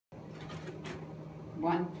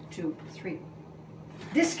1, 2, 3.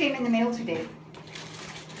 This came in the mail today.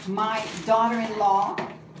 My daughter-in-law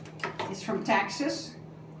is from Texas.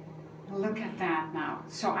 Look at that now.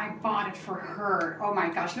 So I bought it for her. Oh my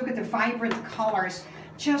gosh, look at the vibrant colors.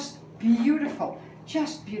 Just beautiful.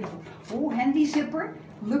 Just beautiful. Oh, handy zipper.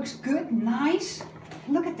 Looks good. Nice.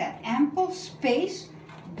 Look at that. Ample space.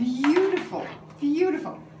 Beautiful.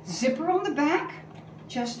 Beautiful. Zipper on the back.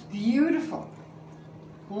 Just beautiful.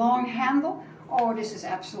 Long handle. Oh, this is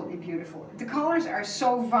absolutely beautiful. The colors are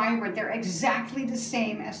so vibrant. They're exactly the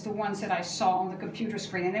same as the ones that I saw on the computer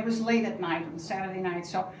screen. And it was late at night on Saturday night.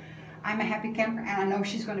 So I'm a happy camper. And I know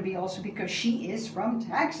she's going to be also because she is from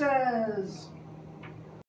Texas.